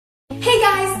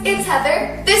it's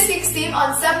Heather. This week's theme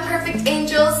on 7 Perfect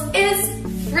Angels is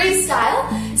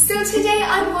freestyle. So today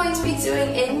I'm going to be doing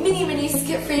a mini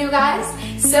skit for you guys.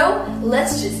 So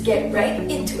let's just get right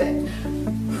into it.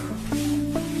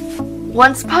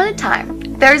 Once upon a time,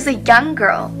 there's a young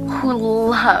girl who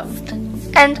loved,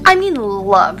 and I mean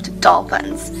loved,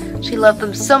 dolphins. She loved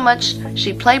them so much,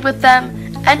 she played with them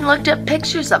and looked at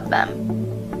pictures of them.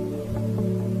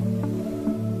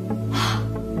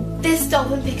 This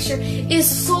dolphin picture is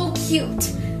so cute.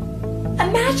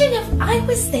 Imagine if I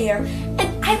was there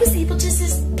and I was able to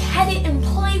just pet it and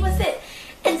play with it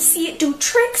and see it do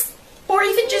tricks or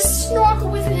even just snorkel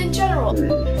with it in general.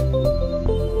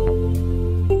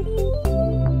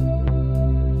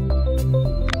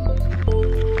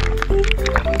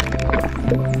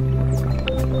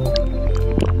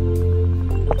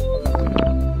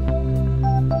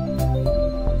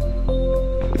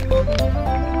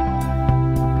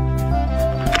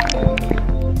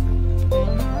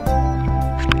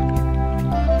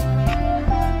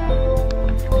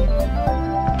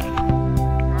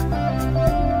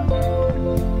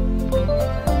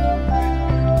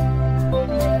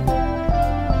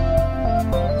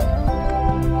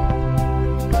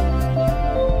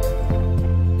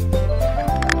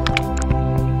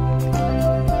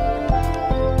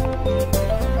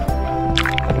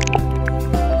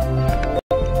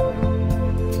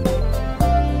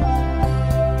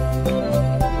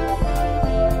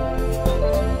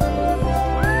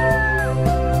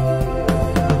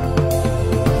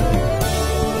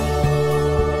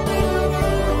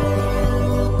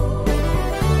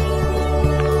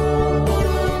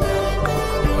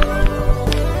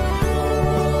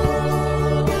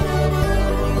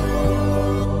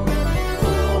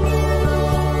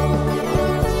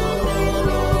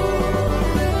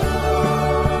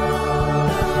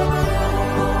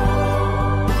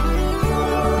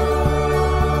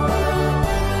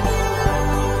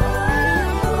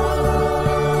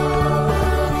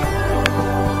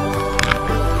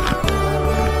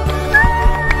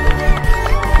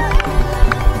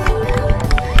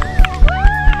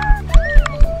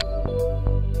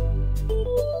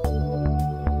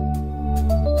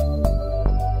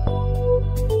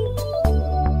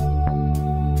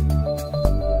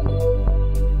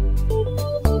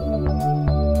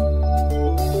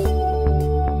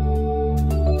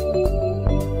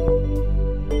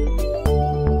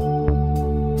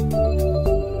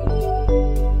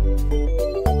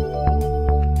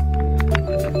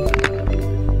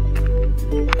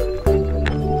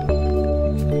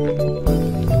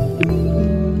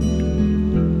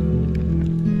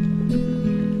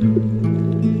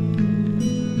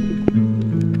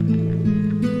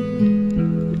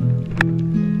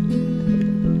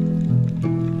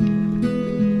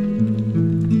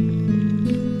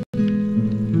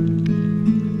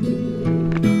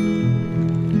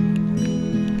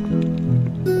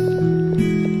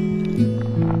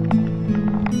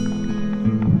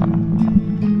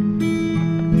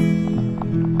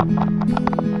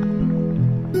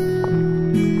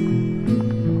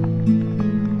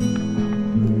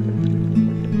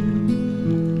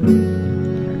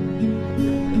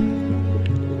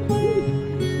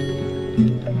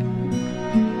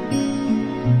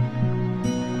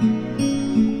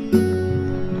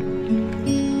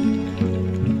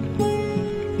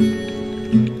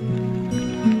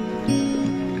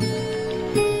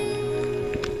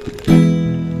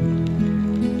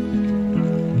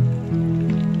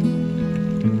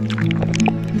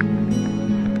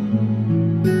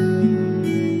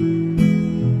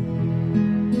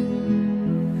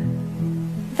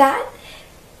 That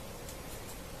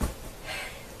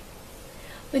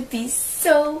would be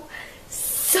so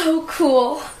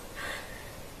cool.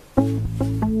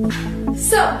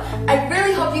 So, I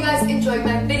really hope you guys enjoyed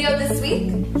my video this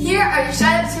week. Here are your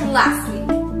shoutouts from last week.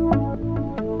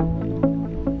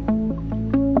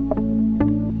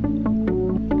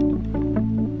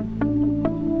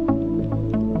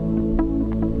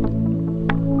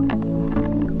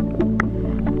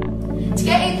 To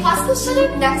get a possible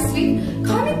shoutout next week,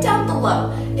 comment down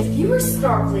below if you were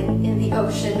snorkeling in the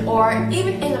ocean or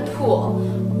even in a pool.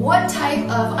 What type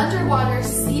of underwater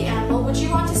sea animal would you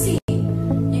want to see?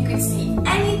 You could see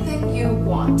anything you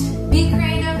want. Be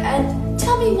creative and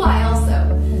tell me why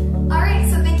also. Alright,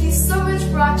 so thank you so much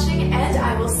for watching and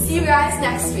I will see you guys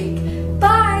next week.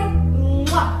 Bye!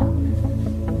 Mwah.